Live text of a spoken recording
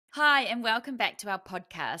Hi, and welcome back to our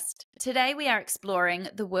podcast. Today we are exploring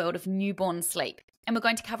the world of newborn sleep, and we're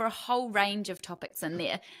going to cover a whole range of topics in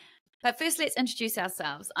there. But first, let's introduce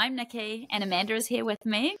ourselves. I'm Nikki, and Amanda is here with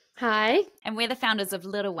me. Hi. And we're the founders of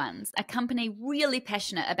Little Ones, a company really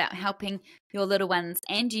passionate about helping your little ones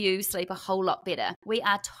and you sleep a whole lot better. We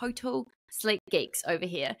are total sleep geeks over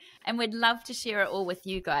here, and we'd love to share it all with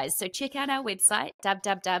you guys. So check out our website,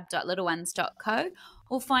 www.littlenones.co,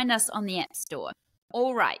 or find us on the App Store.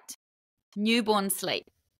 All right, newborn sleep.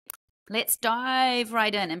 Let's dive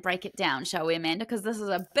right in and break it down, shall we, Amanda? Because this is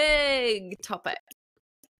a big topic.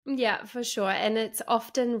 Yeah, for sure. And it's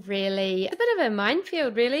often really a bit of a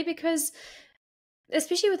minefield, really, because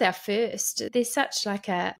especially with our first, there's such like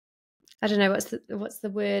a, I don't know, what's the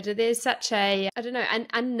word? There's such a, I don't know, an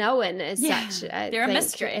unknown as such. They're a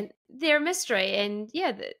mystery. And they're a mystery. And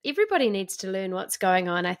yeah, everybody needs to learn what's going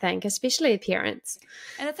on, I think, especially parents.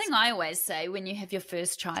 And the thing I always say when you have your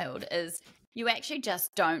first child is you actually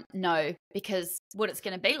just don't know because what it's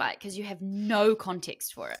going to be like because you have no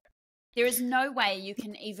context for it. There is no way you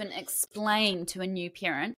can even explain to a new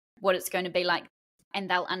parent what it's going to be like and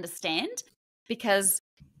they'll understand because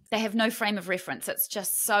they have no frame of reference. It's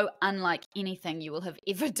just so unlike anything you will have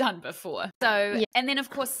ever done before. So, yeah. And then of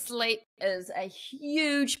course, sleep is a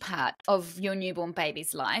huge part of your newborn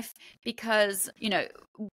baby's life because, you know,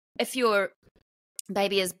 if your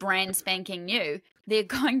baby is brand spanking new, they're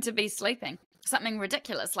going to be sleeping something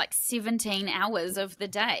ridiculous like 17 hours of the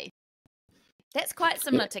day. That's quite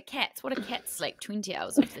similar to cats. What do cats sleep? 20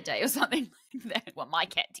 hours of the day or something like that. Well, my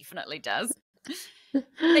cat definitely does.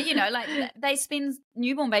 But, you know, like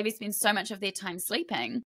newborn babies spend so much of their time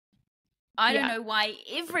sleeping. I don't know why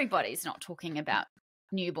everybody's not talking about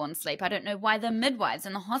newborn sleep. I don't know why the midwives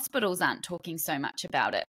and the hospitals aren't talking so much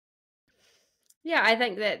about it. Yeah, I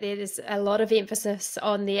think that there's a lot of emphasis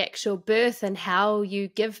on the actual birth and how you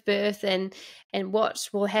give birth and what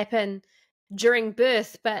will happen during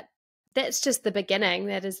birth. But that's just the beginning.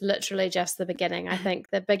 That is literally just the beginning. I think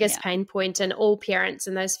the biggest pain point in all parents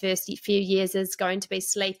in those first few years is going to be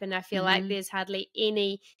sleep. And I feel like there's hardly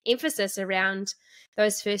any emphasis around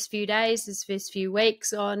those first few days, those first few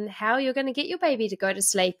weeks on how you're going to get your baby to go to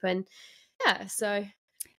sleep. And yeah, so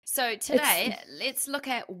today, let's look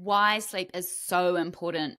at why sleep is so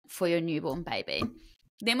important for your newborn baby.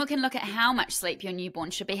 Then we can look at how much sleep your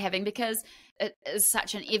newborn should be having because it is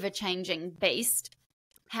such an ever-changing beast.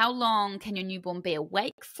 How long can your newborn be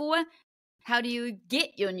awake for? How do you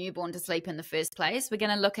get your newborn to sleep in the first place? We're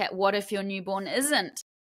going to look at what if your newborn isn't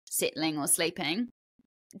settling or sleeping.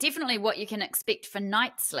 Definitely what you can expect for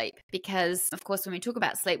night sleep because, of course, when we talk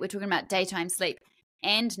about sleep, we're talking about daytime sleep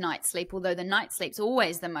and night sleep, although the night sleep's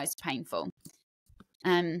always the most painful.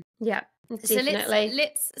 Yeah, definitely. So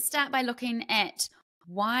let's start by looking at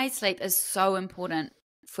why sleep is so important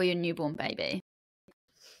for your newborn baby.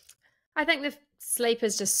 I think the sleep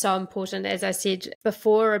is just so important, as I said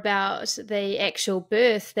before about the actual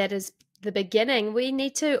birth, that is the beginning. We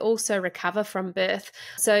need to also recover from birth.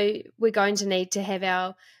 So we're going to need to have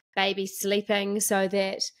our baby sleeping so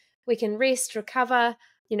that we can rest, recover.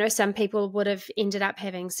 You know, some people would have ended up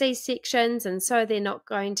having C-sections, and so they're not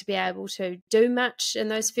going to be able to do much in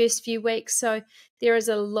those first few weeks. So there is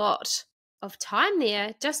a lot of time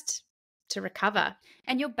there just to recover.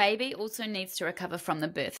 And your baby also needs to recover from the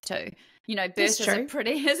birth too. You know, birth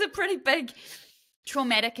is a pretty big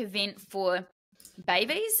traumatic event for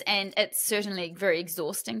babies, and it's certainly very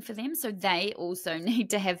exhausting for them. So they also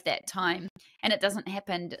need to have that time. And it doesn't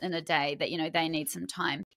happen in a day that, you know, they need some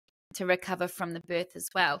time to recover from the birth as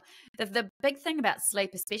well. The big thing about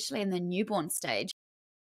sleep, especially in the newborn stage,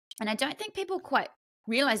 and I don't think people quite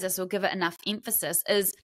realize this or give it enough emphasis,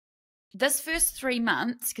 is this first 3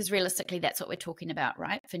 months, because realistically that's what we're talking about,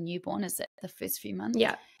 right? For newborn, is it the first few months?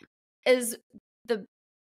 Yeah. Is the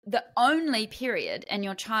only period in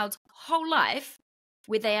your child's whole life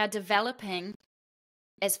where they are developing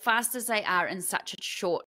as fast as they are in such a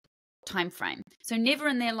short time frame. So never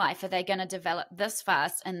in their life are they going to develop this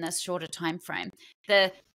fast in this shorter time frame.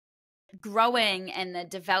 The growing and the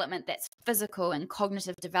development that's physical and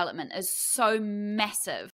cognitive development is so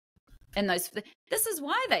massive in those. This is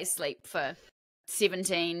why they sleep for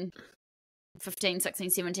 15, 16,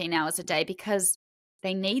 17 hours a day, because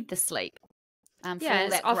they need the sleep for all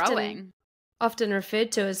that growing. Often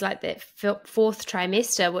referred to as like that fourth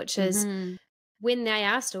trimester, which is when they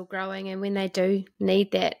are still growing and when they do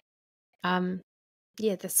need that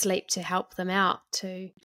the sleep to help them out to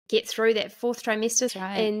get through that fourth trimester.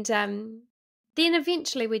 Right. And then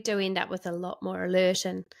eventually we do end up with a lot more alert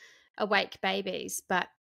and awake babies. But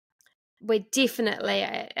we definitely,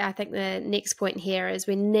 I think the next point here is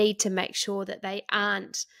we need to make sure that they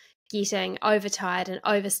aren't getting overtired and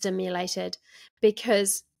overstimulated,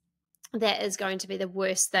 because that is going to be the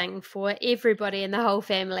worst thing for everybody in the whole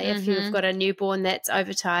family if you've got a newborn that's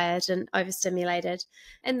overtired and overstimulated.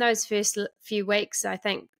 In those first few weeks, I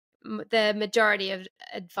think the majority of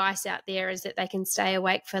advice out there is that they can stay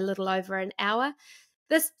awake for a little over an hour.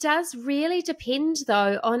 This does really depend,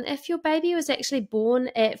 though, on if your baby was actually born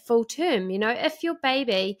at full term. You know, if your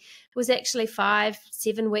baby was actually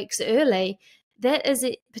 5-7 weeks early, that is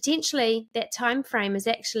potentially, that time frame is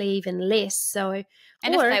actually even less. So,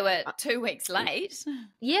 and if they were 2 weeks late,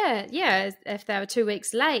 if they were 2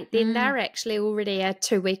 weeks late, then they're actually already a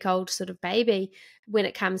 2-week-old sort of baby when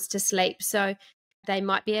it comes to sleep. So they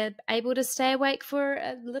might be able to stay awake for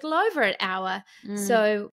a little over an hour.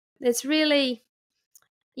 So it's really,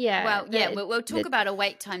 we'll talk about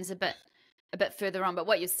awake times a bit further on. But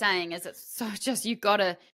what you're saying is it's so just, you got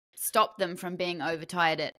to stop them from being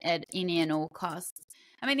overtired at any and all costs.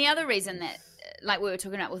 I mean, the other reason that, like we were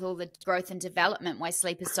talking about with all the growth and development, why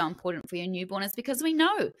sleep is so important for your newborn is because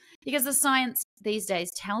the science these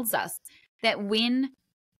days tells us that when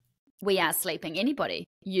we are sleeping, anybody,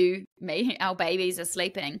 you, me, our babies are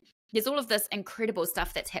sleeping, there's all of this incredible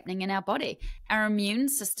stuff that's happening in our body. Our immune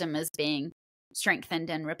system is being strengthened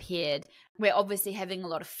and repaired. We're obviously having a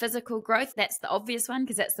lot of physical growth. That's the obvious one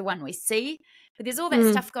because that's the one we see. But there's all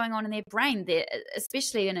that stuff going on in their brain.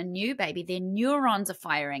 Especially in a new baby, their neurons are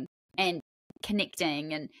firing and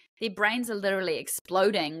connecting, and their brains are literally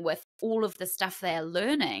exploding with all of the stuff they are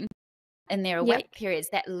learning in their awake periods.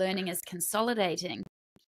 That learning is consolidating.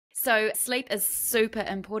 So sleep is super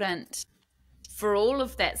important for all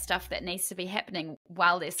of that stuff that needs to be happening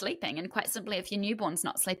while they're sleeping. And quite simply, if your newborn's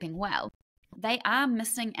not sleeping well, they are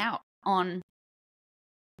missing out on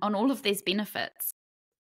all of these benefits.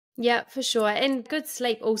 Yeah, for sure. And good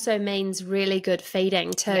sleep also means really good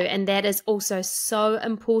feeding too. Yeah. And that is also so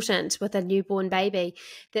important with a newborn baby,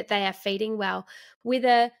 that they are feeding well,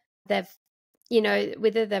 whether they've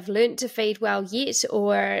learned to feed well yet,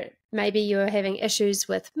 or maybe you're having issues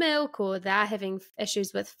with milk, or they're having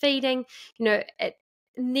issues with feeding. It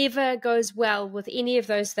never goes well with any of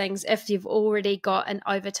those things if you've already got an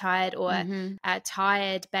overtired or a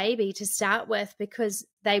tired baby to start with, because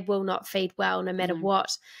they will not feed well no matter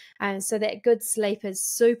what. And so that good sleep is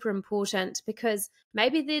super important, because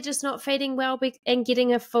maybe they're just not feeding well and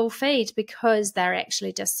getting a full feed because they're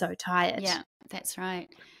actually just so tired. Yeah, that's right.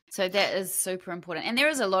 So that is super important. And there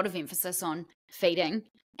is a lot of emphasis on feeding,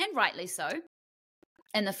 and rightly so,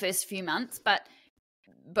 in the first few months, but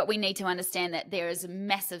we need to understand that there is a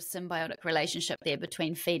massive symbiotic relationship there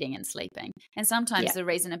between feeding and sleeping. And sometimes the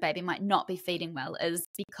reason a baby might not be feeding well is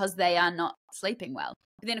because they are not sleeping well.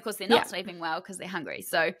 But then, of course, they're not sleeping well because they're hungry.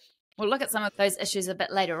 So we'll look at some of those issues a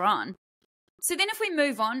bit later on. So then if we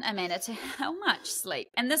move on, Amanda, to how much sleep,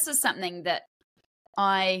 and this is something that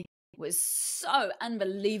I was so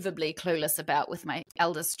unbelievably clueless about with my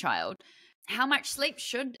eldest child. How much sleep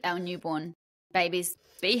should our newborn babies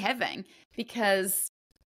be having? Because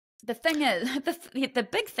the thing is, the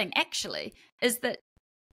big thing actually is that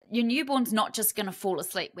your newborn's not just going to fall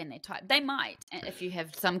asleep when they're tired. They might, if you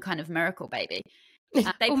have some kind of miracle baby.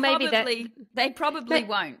 They probably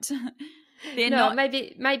won't.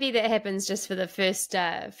 Maybe that happens just for the first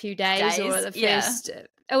few days or the first.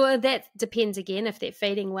 Well, that depends again if they're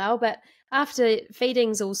feeding well. But after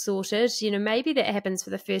feeding's all sorted, maybe that happens for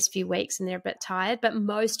the first few weeks and they're a bit tired. But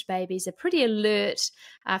most babies are pretty alert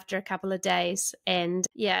after a couple of days, and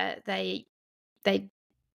they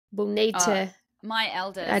will need to. My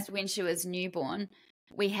eldest, when she was newborn,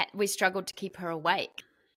 we struggled to keep her awake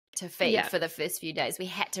to feed for the first few days. We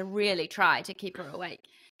had to really try to keep her awake.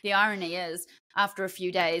 The irony is, after a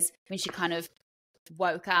few days, when she kind of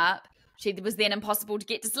woke up, she was then impossible to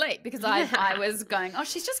get to sleep, because I was going,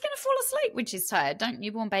 she's just going to fall asleep when she's tired. Don't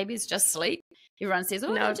newborn babies just sleep? Everyone says,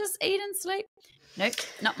 no. They just eat and sleep. Nope,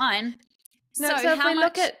 not mine. No, so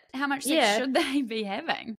how much sleep should they be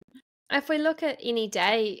having? If we look at any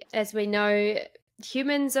day, as we know,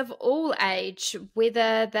 humans of all age,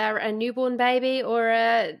 whether they're a newborn baby or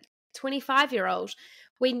a 25-year-old,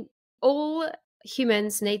 all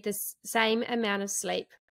humans need the same amount of sleep,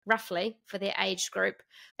 roughly, for their age group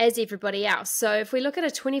as everybody else. So if we look at a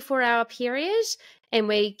 24-hour period and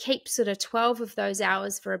we keep sort of 12 of those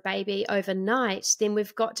hours for a baby overnight, then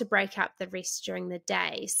we've got to break up the rest during the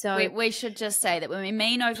day. So we should just say that when we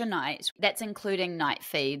mean overnight, that's including night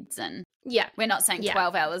feeds, and we're not saying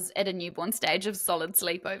 12 hours at a newborn stage of solid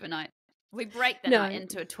sleep overnight. We break the night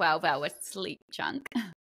into a 12-hour sleep chunk.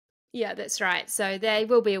 Yeah, that's right. So they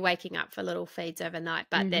will be waking up for little feeds overnight,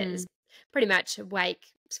 but that is Pretty much wake,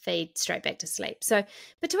 feed, straight back to sleep. So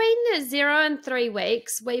between the 0 and 3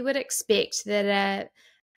 weeks, we would expect that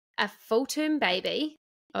a full-term baby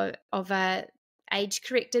of a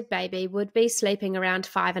age-corrected baby would be sleeping around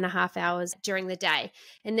 5.5 hours during the day.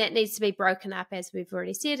 And that needs to be broken up, as we've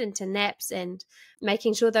already said, into naps, and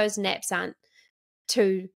making sure those naps aren't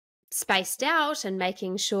too spaced out, and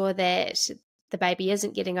making sure that the baby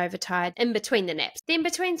isn't getting overtired in between the naps. Then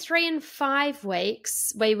between 3 and 5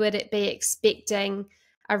 weeks, we would be expecting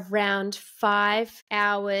around 5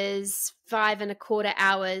 hours, 5.25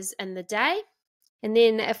 hours in the day. And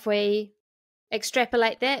then if we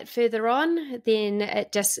extrapolate that further on, then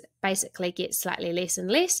it just basically gets slightly less and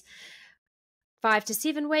less. 5 to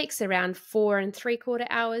 7 weeks, around 4.75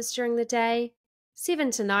 hours during the day.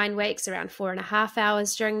 7 to 9 weeks, around 4.5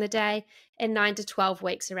 hours during the day. And 9 to 12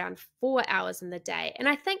 weeks, around 4 hours in the day. And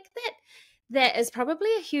I think that is probably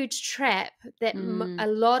a huge trap that a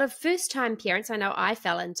lot of first-time parents, I know I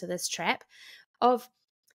fell into this trap, of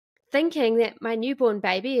thinking that my newborn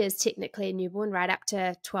baby is technically a newborn right up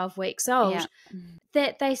to 12 weeks old,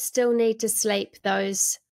 that they still need to sleep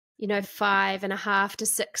those, 5.5 to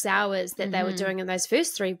 6 hours that they were doing in those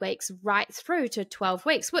first 3 weeks right through to 12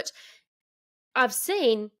 weeks, which I've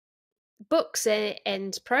seen books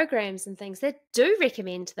and programs and things that do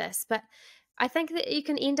recommend this. But I think that you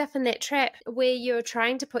can end up in that trap where you're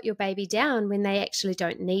trying to put your baby down when they actually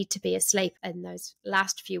don't need to be asleep in those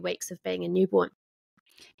last few weeks of being a newborn.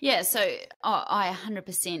 Yeah, so I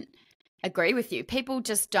 100% agree with you. People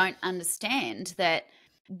just don't understand that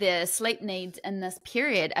the sleep needs in this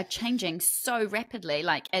period are changing so rapidly.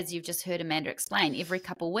 Like, as you've just heard Amanda explain, every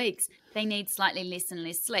couple of weeks, they need slightly less and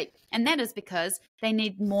less sleep. And that is because they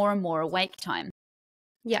need more and more awake time.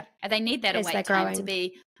 Yeah. And they need that awake time to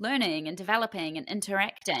be learning and developing and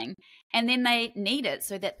interacting. And then they need it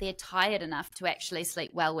so that they're tired enough to actually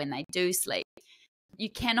sleep well when they do sleep. You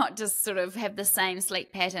cannot just sort of have the same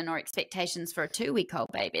sleep pattern or expectations for a 2-week-old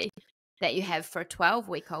baby that you have for a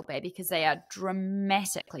 12-week-old baby, because they are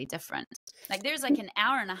dramatically different. Like, there's like an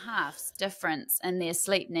hour and a half's difference in their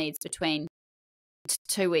sleep needs between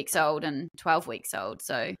 2 weeks old and 12 weeks old.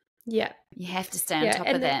 So yeah, you have to stay on top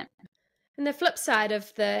of that. And the flip side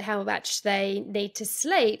of how much they need to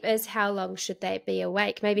sleep is how long should they be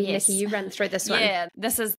awake. Maybe, yes. Nikki, you run through this one. Yeah,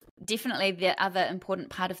 this is definitely the other important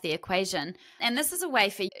part of the equation. And this is a way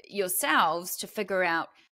for yourselves to figure out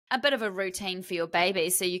a bit of a routine for your baby,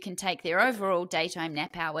 so you can take their overall daytime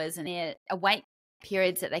nap hours and their awake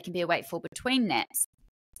periods that they can be awake for between naps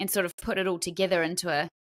and sort of put it all together into a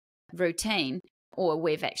routine. Or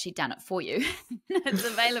we've actually done it for you. It's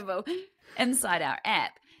available inside our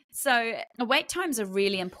app. So awake times are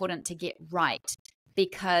really important to get right,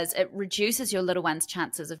 because it reduces your little one's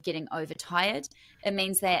chances of getting overtired. It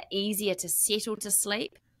means they're easier to settle to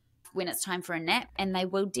sleep when it's time for a nap, and they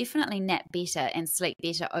will definitely nap better and sleep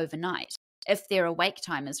better overnight if their awake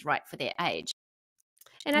time is right for their age.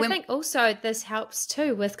 And I think also this helps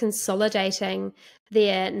too with consolidating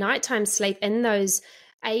their nighttime sleep in those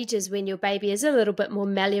ages when your baby is a little bit more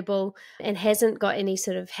malleable and hasn't got any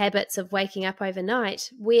sort of habits of waking up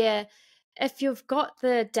overnight, where if you've got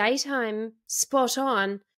the daytime spot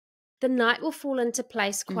on, the night will fall into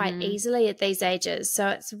place quite easily at these ages. So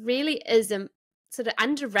it really is sort of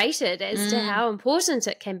underrated as to how important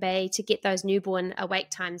it can be to get those newborn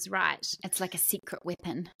awake times right. It's like a secret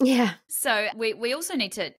weapon. Yeah. So we also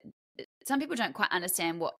need to, some people don't quite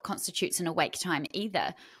understand what constitutes an awake time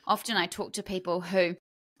either. Often I talk to people who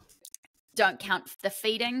don't count the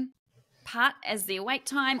feeding part as the awake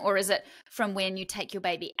time, or is it from when you take your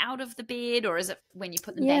baby out of the bed, or is it when you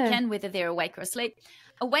put them back in, whether they're awake or asleep?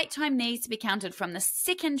 Awake time needs to be counted from the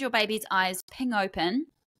second your baby's eyes ping open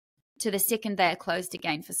to the second they are closed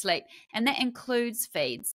again for sleep, and that includes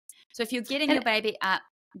feeds. So if you're getting your baby up,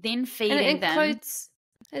 then feeding them.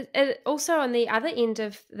 It also, on the other end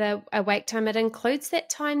of the awake time, it includes that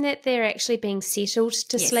time that they're actually being settled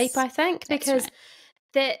to sleep, I think, because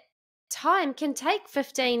that time can take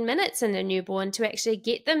 15 minutes in a newborn to actually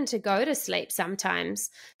get them to go to sleep sometimes.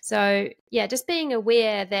 So yeah, just being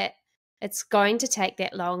aware that it's going to take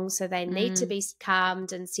that long, so they need to be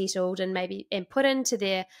calmed and settled and put into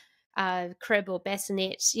their crib or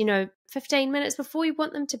bassinet, 15 minutes before you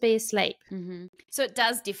want them to be asleep. So it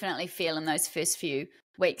does definitely feel in those first few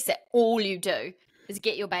weeks that all you do is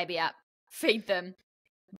get your baby up, feed them,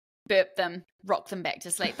 burp them, rock them back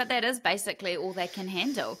to sleep. But that is basically all they can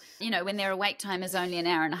handle. When their awake time is only an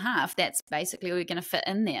hour and a half, that's basically all you're going to fit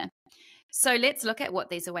in there. So let's look at what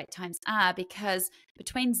these awake times are, because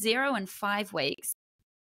between 0 and 5 weeks,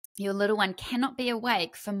 your little one cannot be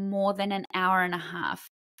awake for more than an hour and a half.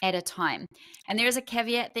 at a time. And there is a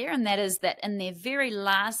caveat there, and that is that in their very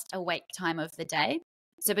last awake time of the day,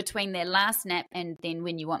 so between their last nap and then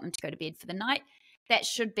when you want them to go to bed for the night, that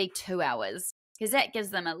should be 2 hours, because that gives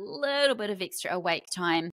them a little bit of extra awake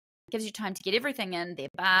time, gives you time to get everything in, their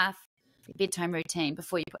bath, their bedtime routine,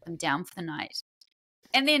 before you put them down for the night.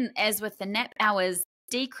 And then, as with the nap hours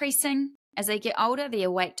decreasing as they get older, the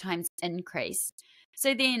awake times increase.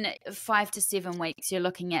 So then 5 to 7 weeks, you're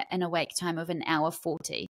looking at an awake time of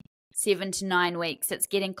 1:40. 7 to 9 weeks, it's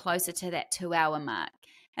getting closer to that 2-hour mark.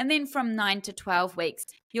 And then from 9 to 12 weeks,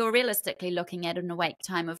 you're realistically looking at an awake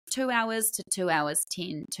time of 2 hours to 2 hours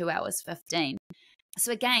 10, 2 hours 15.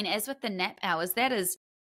 So again, as with the nap hours, that is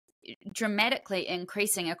dramatically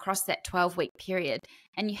increasing across that 12-week period.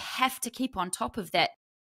 And you have to keep on top of that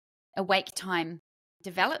awake time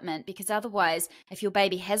development, because otherwise, if your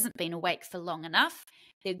baby hasn't been awake for long enough,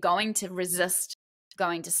 they're going to resist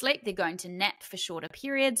going to sleep. They're going to nap for shorter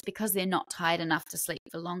periods because they're not tired enough to sleep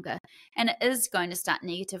for longer. And it is going to start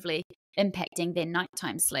negatively impacting their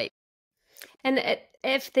nighttime sleep. And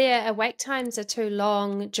if their awake times are too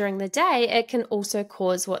long during the day, it can also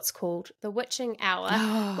cause what's called the witching hour,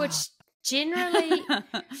 which generally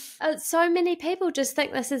so many people just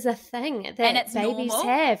think this is a thing that babies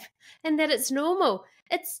have and that it's normal.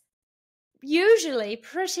 It's usually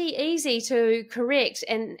pretty easy to correct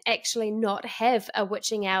and actually not have a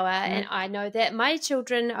witching hour. And I know that my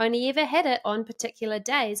children only ever had it on particular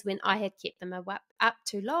days when I had kept them up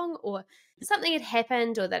too long, or something had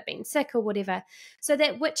happened, or they'd been sick or whatever. So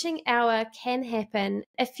that witching hour can happen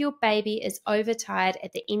if your baby is overtired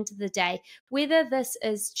at the end of the day, whether this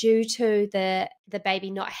is due to the baby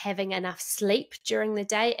not having enough sleep during the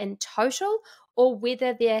day in total, or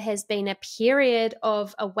whether there has been a period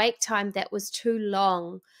of awake time that was too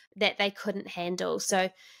long that they couldn't handle. So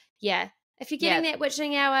yeah, if you're getting that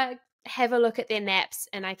witching hour, have a look at their naps,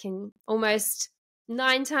 and I can almost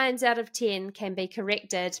 9 times out of 10 can be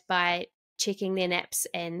corrected by checking their naps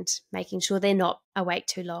and making sure they're not awake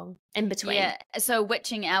too long in between. Yeah, so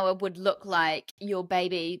witching hour would look like your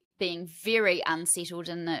baby being very unsettled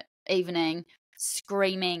in the evening,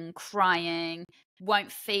 screaming, crying,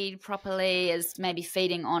 won't feed properly, is maybe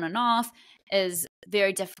feeding on and off, is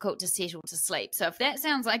very difficult to settle to sleep. So if that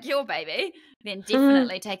sounds like your baby, then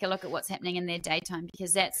definitely take a look at what's happening in their daytime,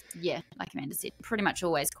 because that's, like Amanda said, pretty much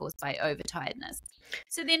always caused by overtiredness.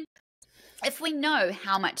 So then if we know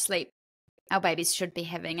how much sleep our babies should be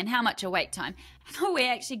having and how much awake time, how are we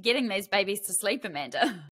actually getting these babies to sleep,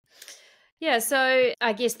 Amanda? Yeah, so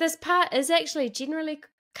I guess this part is actually generally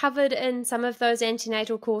covered in some of those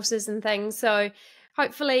antenatal courses and things. So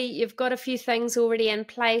hopefully you've got a few things already in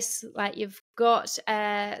place, like you've got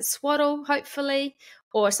a swaddle, hopefully,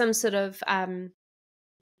 or some sort of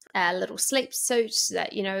little sleep suit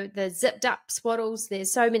that, the zipped up swaddles.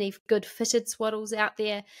 There's so many good fitted swaddles out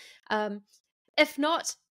there. If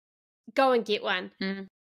not, go and get one.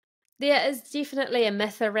 There is definitely a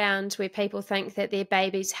myth around where people think that their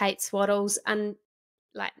babies hate swaddles, and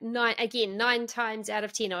like 9 times out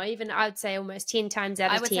of 10, or even I'd say almost 10 times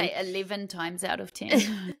out of 10. I would say 11 times out of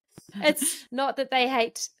 10. It's not that they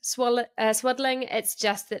hate swaddling, it's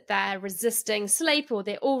just that they're resisting sleep, or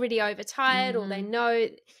they're already overtired, or they know,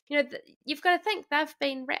 you've got to think they've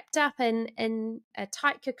been wrapped up in a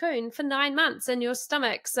tight cocoon for 9 months in your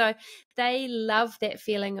stomach. So they love that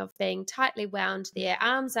feeling of being tightly wound. Their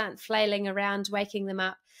arms aren't flailing around, waking them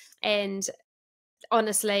up. And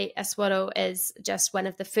honestly, a swaddle is just one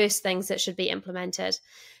of the first things that should be implemented.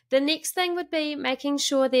 The next thing would be making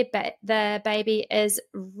sure the baby is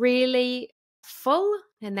really full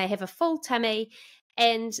and they have a full tummy,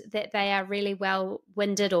 and that they are really well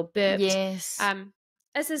winded or burped. Yes.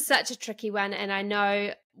 This is such a tricky one, and I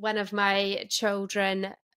know one of my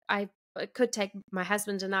children, it could take my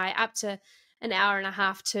husband and I up to an hour and a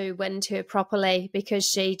half to wind her properly, because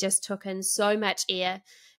she just took in so much air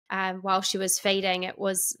while she was feeding. It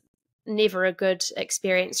was never a good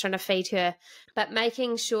experience trying to feed her, but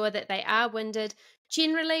making sure that they are winded.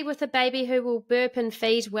 Generally, with a baby who will burp and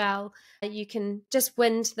feed well, you can just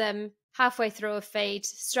wind them halfway through a feed,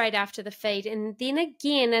 straight after the feed. And then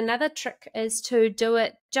again, another trick is to do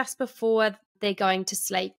it just before they're going to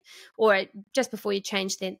sleep, or just before you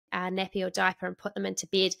change their nappy or diaper and put them into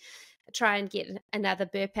bed. Try and get another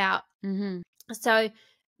burp out. So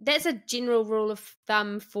that's a general rule of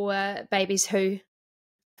thumb for babies who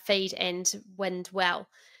feed and wind well.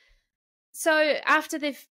 So after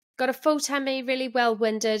they've got a full tummy, really well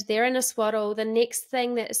winded, they're in a swaddle, the next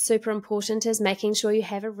thing that is super important is making sure you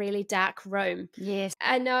have a really dark room. Yes.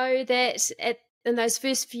 I know that in those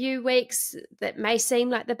first few weeks, that may seem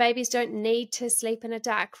like the babies don't need to sleep in a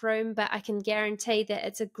dark room, but I can guarantee that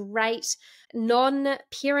it's a great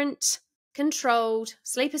non-parent controlled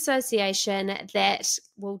sleep association that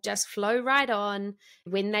will just flow right on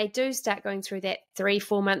when they do start going through that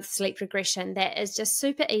 3-4 month sleep regression. That is just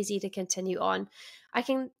super easy to continue on. I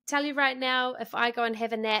can tell you right now, if I go and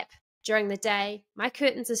have a nap during the day, my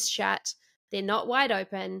curtains are shut, they're not wide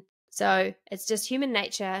open, so it's just human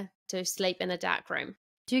nature to sleep in a dark room.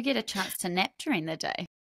 Do you get a chance to nap during the day?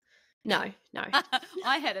 No.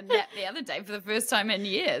 I had a nap the other day for the first time in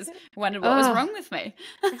years. Wondered what was wrong with me.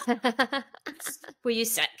 Were you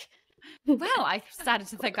sick? Well, I started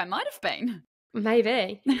to think I might have been.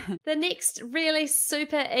 Maybe. The next really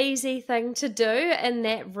super easy thing to do in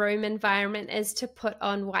that room environment is to put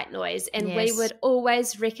on white noise. And we would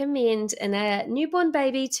always recommend in a newborn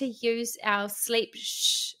baby to use our sleep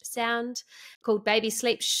shh sound called baby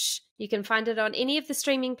sleep shh. You can find it on any of the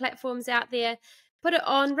streaming platforms out there. Put it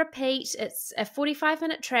on repeat. It's a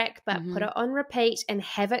 45-minute track, but put it on repeat and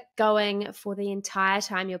have it going for the entire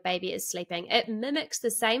time your baby is sleeping. It mimics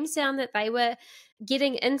the same sound that they were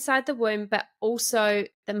getting inside the womb, but also,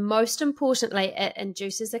 the most importantly, it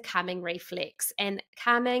induces a calming reflex. And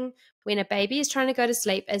calming when a baby is trying to go to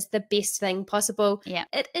sleep is the best thing possible. Yeah.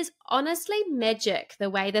 It is honestly magic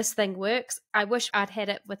the way this thing works. I wish I'd had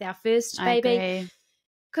it with our first baby.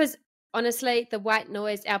 Because honestly, the white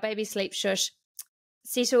noise, our baby sleep shush,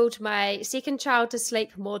 settled my second child to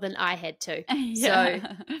sleep more than I had to. So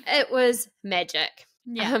it was magic.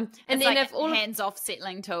 Yeah. And it's then like if all hands-off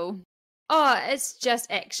settling tool. Oh, it's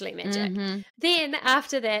just actually magic. Then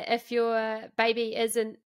after that, if your baby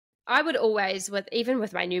isn't, I would always, even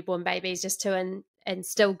with my newborn babies, just to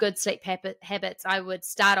instill good sleep habits, I would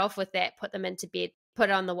start off with that, put them into bed, put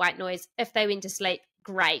on the white noise. If they went to sleep,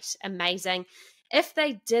 great, amazing. If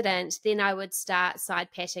they didn't, then I would start side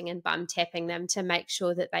patting and bum tapping them to make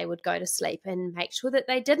sure that they would go to sleep and make sure that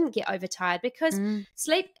they didn't get overtired, because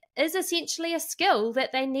sleep is essentially a skill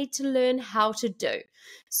that they need to learn how to do.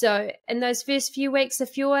 So in those first few weeks,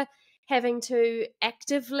 if you're having to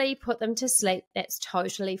actively put them to sleep, that's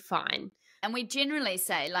totally fine. And we generally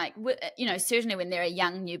say, like, certainly when they're a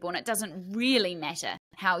young newborn, it doesn't really matter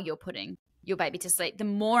how you're putting your baby to sleep. The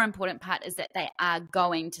more important part is that they are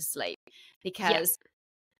going to sleep, because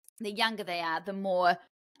the younger they are, the more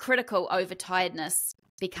critical overtiredness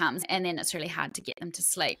becomes, and then it's really hard to get them to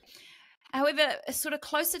sleep. However, sort of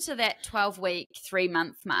closer to that 12-week,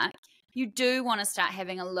 3-month mark, you do want to start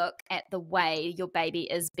having a look at the way your baby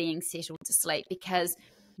is being settled to sleep, because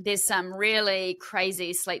there's some really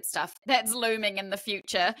crazy sleep stuff that's looming in the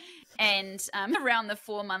future, and around the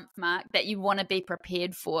 4-month mark, that you want to be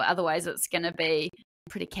prepared for. Otherwise, it's going to be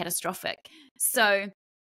pretty catastrophic. So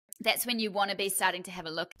that's when you want to be starting to have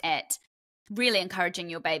a look at really encouraging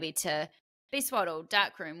your baby to be swaddled,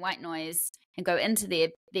 dark room, white noise, and go into their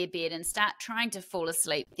bed and start trying to fall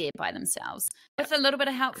asleep there by themselves, with a little bit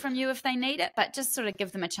of help from you if they need it, but just sort of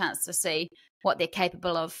give them a chance to see what they're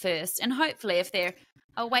capable of first. And hopefully, if their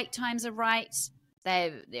awake times are right,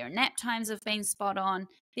 their nap times have been spot on,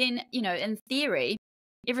 then, in theory,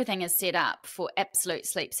 everything is set up for absolute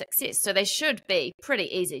sleep success. So they should be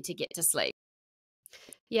pretty easy to get to sleep.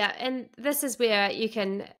 Yeah, and this is where you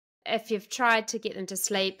can, if you've tried to get them to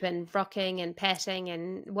sleep and rocking and patting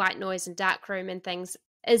and white noise and dark room and things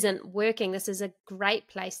isn't working, this is a great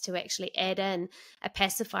place to actually add in a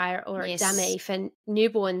pacifier or a dummy for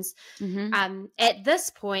newborns at this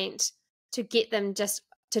point, to get them just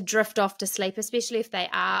to drift off to sleep, especially if they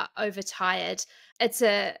are overtired. It's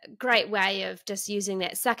a great way of just using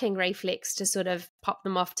that sucking reflex to sort of pop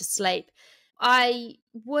them off to sleep. I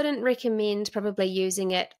wouldn't recommend probably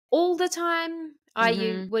using it all the time.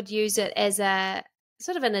 I would use it as a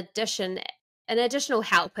sort of an additional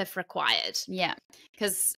help if required. Yeah,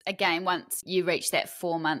 because again, once you reach that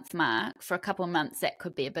 4-month mark, for a couple of months, that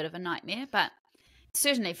could be a bit of a nightmare. But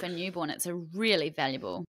certainly for newborn, it's a really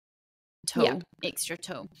valuable tool, extra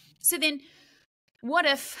tool. So then, what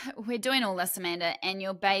if we're doing all this, Amanda, and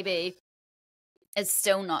your baby is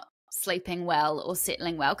still not sleeping well or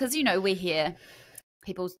settling well? Because, we hear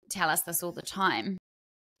people tell us this all the time.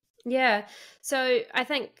 Yeah. So I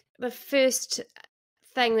think the first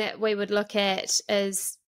thing that we would look at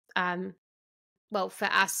is, for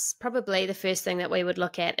us, probably the first thing that we would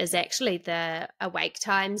look at is actually the awake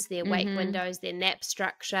times, the awake windows, their nap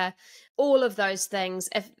structure, all of those things.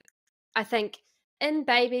 I think in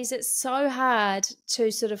babies, it's so hard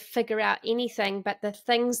to sort of figure out anything, but the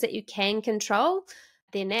things that you can control,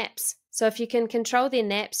 their naps. So if you can control their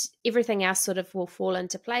naps, everything else sort of will fall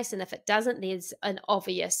into place. And if it doesn't, there's an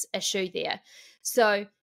obvious issue there. So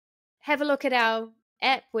have a look at our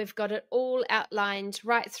app. We've got it all outlined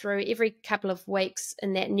right through. Every couple of weeks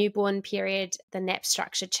in that newborn period, the nap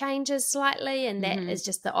structure changes slightly, and that is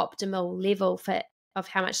just the optimal level of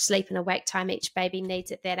how much sleep and awake time each baby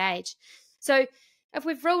needs at that age. So if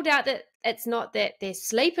we've ruled out that it's not that their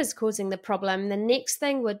sleep is causing the problem, the next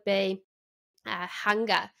thing would be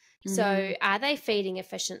hunger. So are they feeding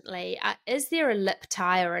efficiently? Is there a lip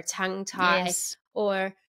tie or a tongue tie? Yes.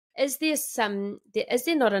 Or is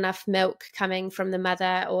there not enough milk coming from the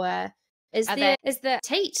mother? Or is the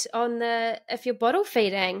teat on if you're bottle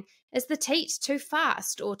feeding, is the teat too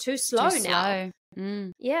fast or too slow now?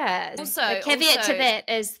 Yeah. Also, a caveat to that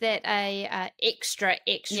is that a extra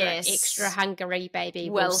hungry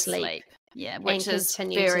baby will sleep. Yeah, which is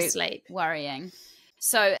continue very to sleep. worrying.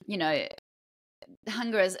 So,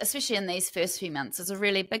 hunger is, especially in these first few months, is a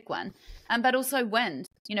really big one. But also wind.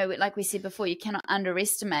 Like we said before, you cannot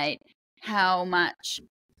underestimate how much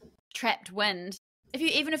trapped wind.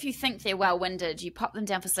 Even if you think they're well-winded, you pop them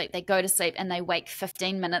down for sleep, they go to sleep, and they wake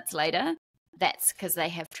 15 minutes later. That's because they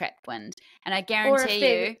have trapped wind. And I guarantee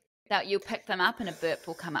you that you'll pick them up and a burp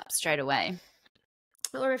will come up straight away.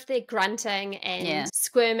 Or if they're grunting and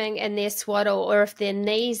squirming in their swaddle, or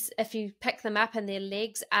if you pick them up and their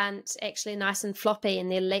legs aren't actually nice and floppy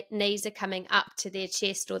and their knees are coming up to their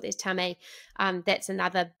chest or their tummy, that's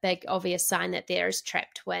another big obvious sign that there is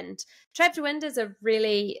trapped wind. Trapped wind is a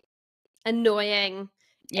really annoying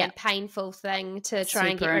and painful thing to try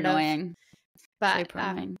and get rid of. But super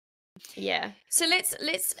annoying. Yeah. So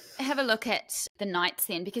let's have a look at the nights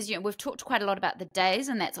then, because we've talked quite a lot about the days,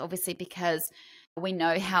 and that's obviously because we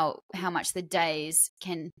know how much the days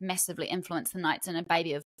can massively influence the nights in a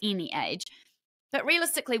baby of any age. But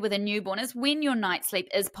realistically, with a newborn, is when your night sleep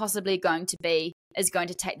is possibly going to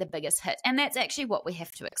take the biggest hit, and that's actually what we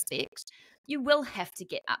have to expect. You will have to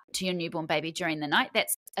get up to your newborn baby during the night.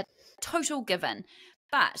 That's a total given.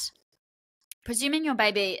 But presuming your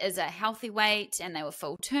baby is a healthy weight and they were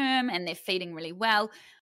full term and they're feeding really well,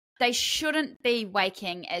 they shouldn't be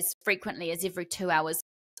waking as frequently as every 2 hours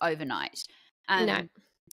overnight. No.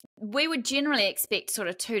 We would generally expect sort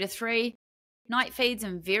of 2 to 3 night feeds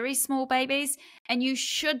in very small babies, and you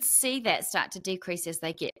should see that start to decrease as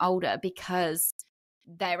they get older because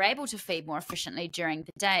they're able to feed more efficiently during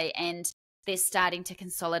the day and they're starting to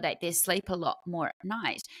consolidate their sleep a lot more at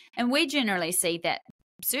night. And we generally see that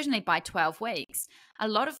certainly by 12 weeks, a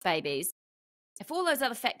lot of babies, if all those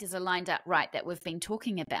other factors are lined up right that we've been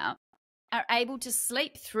talking about, are able to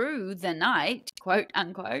sleep through the night, quote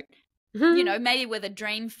unquote, maybe with a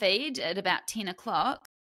dream feed at about 10 o'clock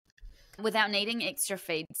without needing extra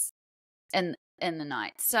feeds in the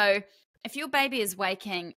night. So if your baby is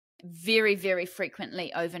waking very, very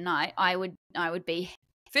frequently overnight, I would be,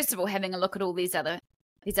 first of all, having a look at all these other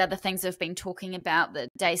things we've been talking about, the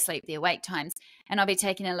day sleep, the awake times, and I'll be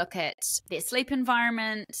taking a look at their sleep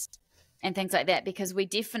environment and things like that, because we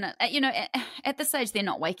definitely, at this age, they're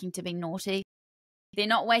not waking to be naughty. They're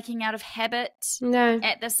not waking out of habit. No.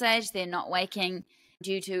 At this age, they're not waking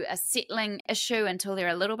due to a settling issue until they're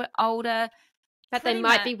a little bit older. But they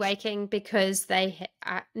might be waking because they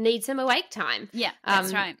need some awake time. Yeah,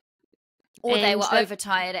 that's right. Or they were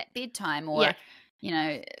overtired at bedtime, or,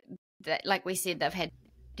 like we said, they've had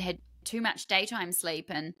too much daytime sleep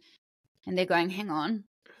and they're going, hang on,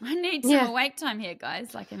 I need some awake time here,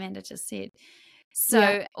 guys, like Amanda just said.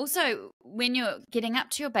 So also, when you're getting up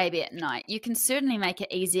to your baby at night, you can certainly make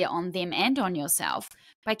it easier on them and on yourself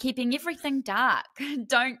by keeping everything dark.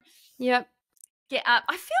 Don't get up.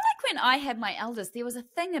 I feel like when I had my eldest, there was a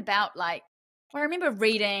thing about I remember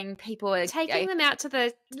reading people taking them out to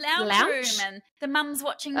the lounge room and the mum's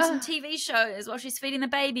watching some TV shows while she's feeding the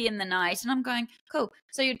baby in the night. And I'm going, cool.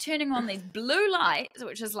 So you're turning on these blue lights,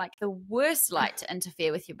 which is like the worst light to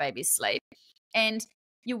interfere with your baby's sleep. And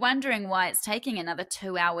you're wondering why it's taking another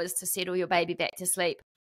 2 hours to settle your baby back to sleep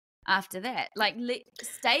after that.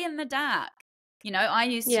 Stay in the dark. I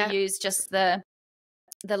used to use just the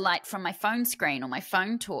light from my phone screen or my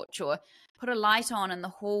phone torch, or put a light on in the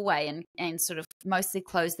hallway and sort of mostly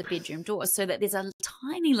close the bedroom door so that there's a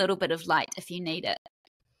tiny little bit of light if you need it.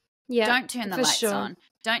 Yeah, don't turn the lights on.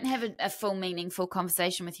 Don't have a full meaningful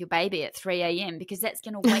conversation with your baby at 3 a.m. because that's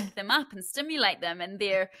going to wake them up and stimulate them, and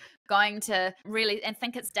they're going to really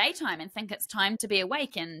think it's daytime and think it's time to be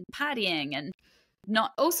awake and partying and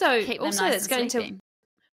not keep them nice it's going to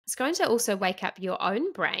It's going to also wake up your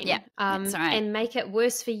own brain, that's right, and make it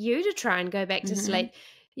worse for you to try and go back to sleep.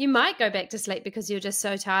 You might go back to sleep because you're just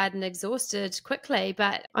so tired and exhausted quickly,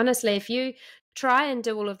 but honestly, if you try and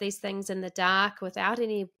do all of these things in the dark without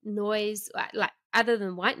any noise, like other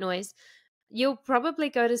than white noise, you'll probably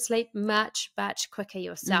go to sleep much, much quicker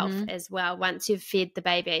yourself as well once you've fed the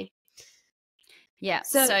baby. Yeah,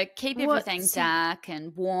 so keep everything dark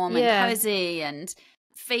and warm and cozy, and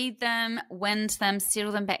feed them, wind them,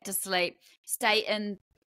 settle them back to sleep. Stay in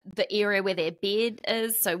the area where their bed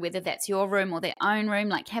is, so whether that's your room or their own room,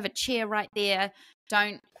 like have a chair right there.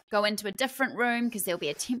 Don't go into a different room because there'll be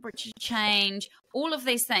a temperature change. All of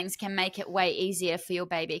these things can make it way easier for your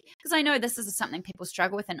baby, because I know this is something people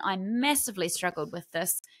struggle with, and I massively struggled with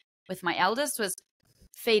this with my eldest, was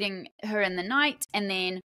feeding her in the night and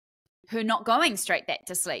then her not going straight back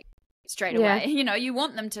to sleep straight away. You know, you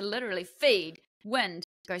want them to literally feed, wind,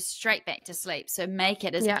 go straight back to sleep. So make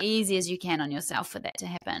it as easy as you can on yourself for that to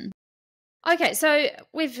happen. Okay, so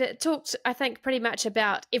we've talked, I think, pretty much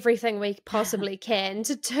about everything we possibly can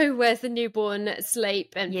to do with the newborn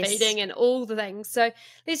sleep and feeding and all the things. So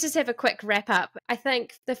let's just have a quick wrap up. I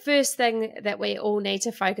think the first thing that we all need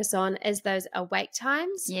to focus on is those awake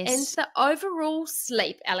times and the overall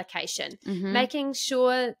sleep allocation, making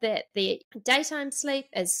sure that the daytime sleep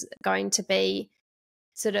is going to be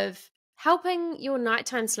sort of helping your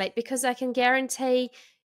nighttime sleep, because I can guarantee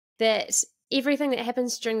that everything that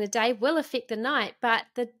happens during the day will affect the night, but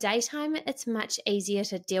the daytime, it's much easier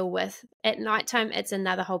to deal with. At nighttime, it's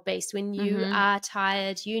another whole beast. When you are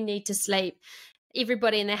tired, you need to sleep.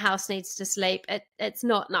 Everybody in the house needs to sleep. It's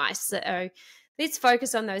not nice. So let's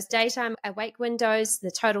focus on those daytime awake windows,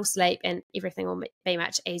 the total sleep, and everything will be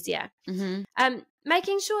much easier.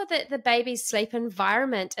 Making sure that the baby's sleep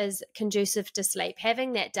environment is conducive to sleep,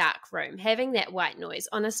 having that dark room, having that white noise.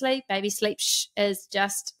 Honestly, baby sleep is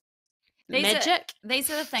just magic.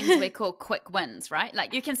 These are the things we call quick wins, right?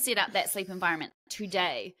 Like you can set up that sleep environment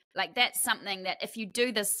today. Like that's something that if you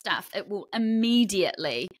do this stuff, it will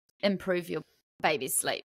immediately improve your baby's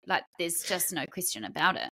sleep. Like there's just no question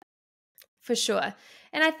about it. For sure.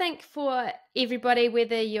 And I think for everybody,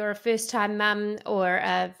 whether you're a first-time mum or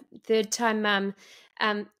a third-time mum,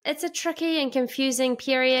 it's a tricky and confusing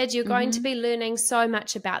period. You're going to be learning so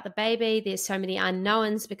much about the baby. There's so many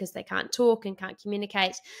unknowns because they can't talk and can't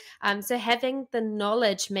communicate. So having the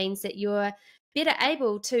knowledge means that you're better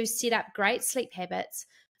able to set up great sleep habits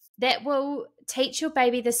that will teach your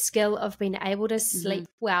baby the skill of being able to sleep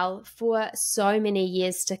well for so many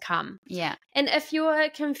years to come. Yeah. And if you're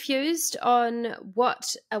confused on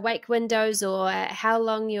what awake windows or how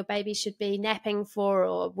long your baby should be napping for,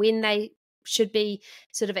 or when they should be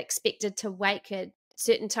sort of expected to wake at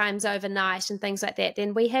certain times overnight and things like that,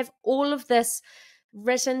 then we have all of this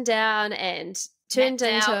written down and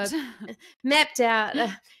mapped out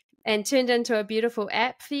and turned into a beautiful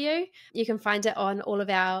app for you. You can find it on all of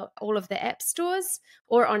the app stores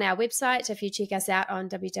or on our website if you check us out on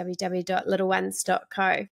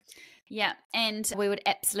www.littlenones.co. Yeah, and we would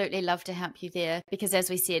absolutely love to help you there, because as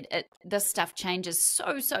we said, this stuff changes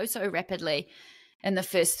so rapidly in the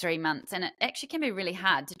first 3 months, and it actually can be really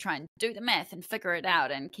hard to try and do the math and figure it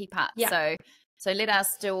out and keep up. So let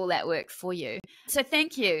us do all that work for you. So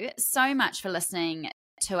thank you so much for listening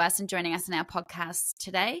to us and joining us in our podcast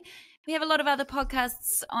today. We have a lot of other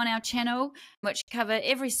podcasts on our channel which cover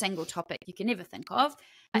every single topic you can ever think of,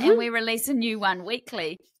 and we release a new one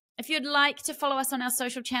weekly. If you'd like to follow us on our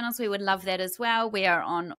social channels, we would love that as well. We are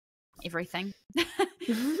on everything.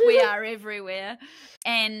 We are everywhere,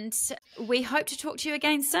 and we hope to talk to you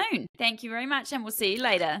again soon. Thank you very much, and we'll see you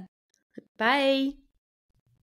later. Bye.